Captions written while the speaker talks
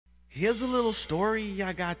Here's a little story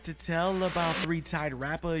I got to tell about three tight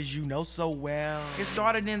rappers you know so well. It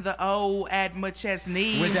started in the O at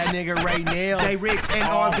McChesney With that nigga Ray Nail, J Rich and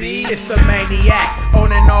RB. It's the maniac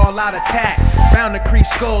on an all-out attack. Round the crease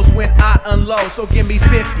skulls when I unload. So give me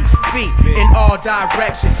 50 feet in all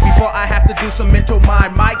directions before I have to do some mental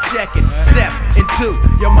mind mic checking. Step into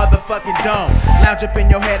your motherfucking dome. Lounge up in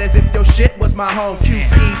your head as if your shit was my home.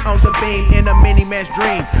 QP's on the beam in a mini man's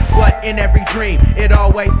dream. But in every dream, it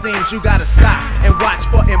always seems you gotta stop and watch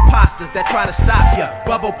for imposters that try to stop ya.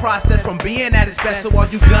 Bubble process from being at its best. So all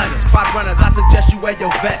you gunners, spot runners, I suggest you wear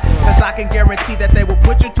your vest, cause I can guarantee that they will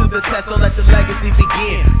put you to the test. So let the legacy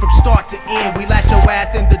begin from start to end. We lash your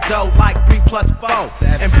ass in the dough like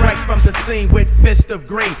 3+4 and break from the scene with fist of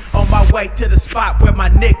green. On my way to the spot where my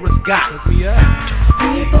niggas got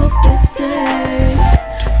 3 for 50,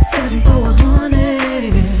 7 for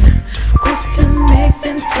 100. Quick to make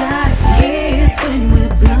them tight, yeah, it's when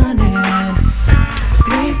we're blunted.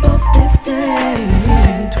 3 for 50,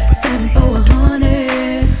 7 for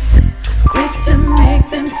 100. Quick to make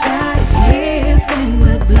them tight, yeah, it's when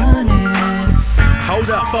we're blunted. hold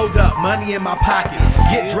up, fold up, money in my pocket.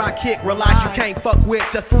 Get dry kick, realize you can't fuck with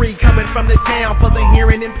the three coming from the town for the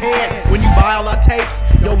hearing impaired. When you buy all our tapes,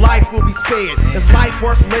 your life will be spared. Is life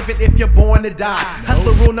worth living if you're born to die?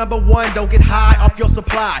 Hustler rule number 1, don't get high off your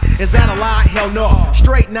supply. Is that a lie? Hell no,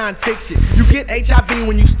 straight non-fiction. You get HIV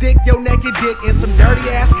when you stick your naked dick in some dirty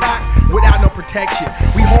ass cock without no protection.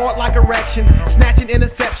 We hard like erections, snatching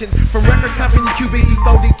interceptions from record company QBs who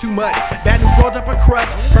throw deep too much. Bad news rolled up a crutch,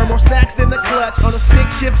 burn more sacks than the clutch on a stick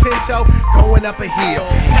shift Pinto going up a hill.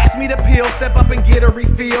 Pass me the pill, step up and get a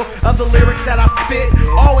refill of the lyrics that I spit,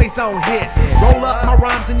 always on hit. Roll up my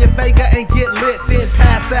rhymes in your Vega and get lit, then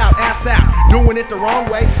pass out, ass out, doing it the wrong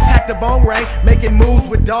way. Pack the bone ring, making moves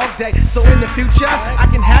with Dogday, so in the future I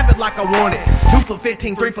can have it like I want it. 2 for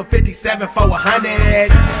 15, 3 for 50, 7 for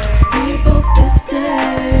 100. 3 for 50,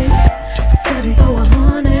 7 for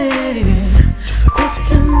 100. Quick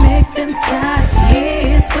to make them tight,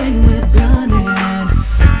 yeah, it's when we're blunted.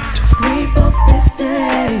 3 for 50,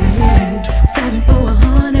 7 for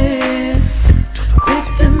 100. Quick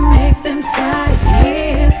to make them tight,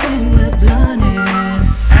 yeah, it's when we're blunted.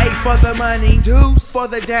 A for the money, deuce for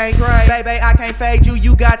the day. Baby, I can't fade you,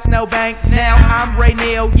 you got no bank. Now I'm Ray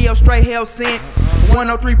Nail, yeah, straight hell sent.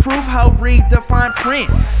 103 proof, ho, read the fine print.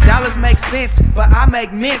 Dollars make sense, but I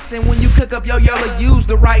make mints. And when you cook up your yellow, use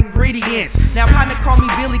the right ingredients. Now partner call me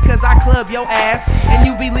Billy cause I club your ass, and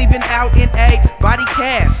you be leaving out in a body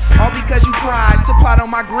cast. All because you tried to plot on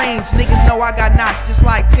my greens. Niggas know I got knots just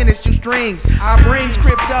like tennis shoe strings. I brings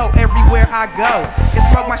crypto everywhere I go, and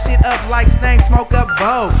smoke my shit up like Stang smoke up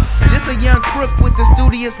Vogues. Just a young crook with the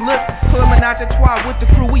studious look. Pull a menage a trois with the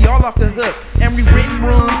crew, we all off the hook. And we rent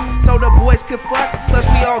rooms so the boys could fuck. Plus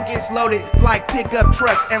we all gets loaded like pickup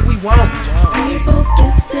trucks, and we won't. 3 for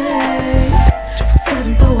 50,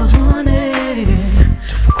 7 for 100.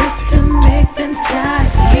 Quick to make them tight,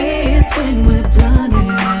 yeah, it's when we're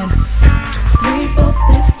blunted. 3 for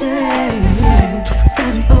 50,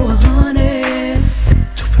 7 for 100.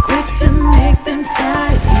 Quick to make them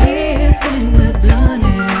tight, yeah, it's when we're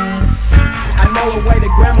blunted. I know a way to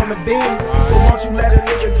grab on the beam, but won't you let a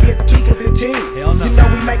nigga get 2 for 15? You know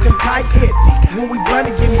we make them tight hits. When we run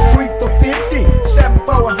it, give me 3 for 50, 7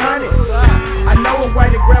 for 100. I know a way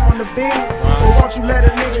to grab on the beam, but won't you let a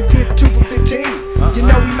nigga get 2 for 15? You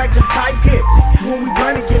know we make them tight hits. When we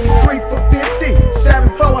run it, give me 3 for 50, 7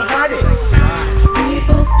 for 100. 3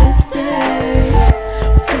 for 50,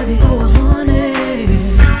 7 for 100.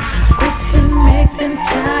 Quick to make them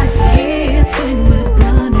tight, yeah, it's when we're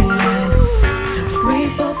blunted. 3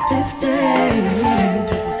 for 50,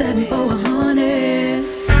 7 for 100.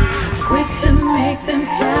 Quick to make them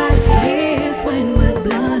tight, yeah, it's when we're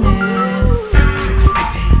blunted. 2 for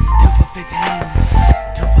 15, 2 for 15,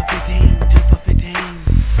 2 for 15, 2 for 15,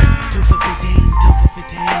 2 for 15, 2 for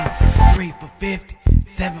 15, 3 for 50,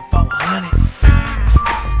 7 for 100.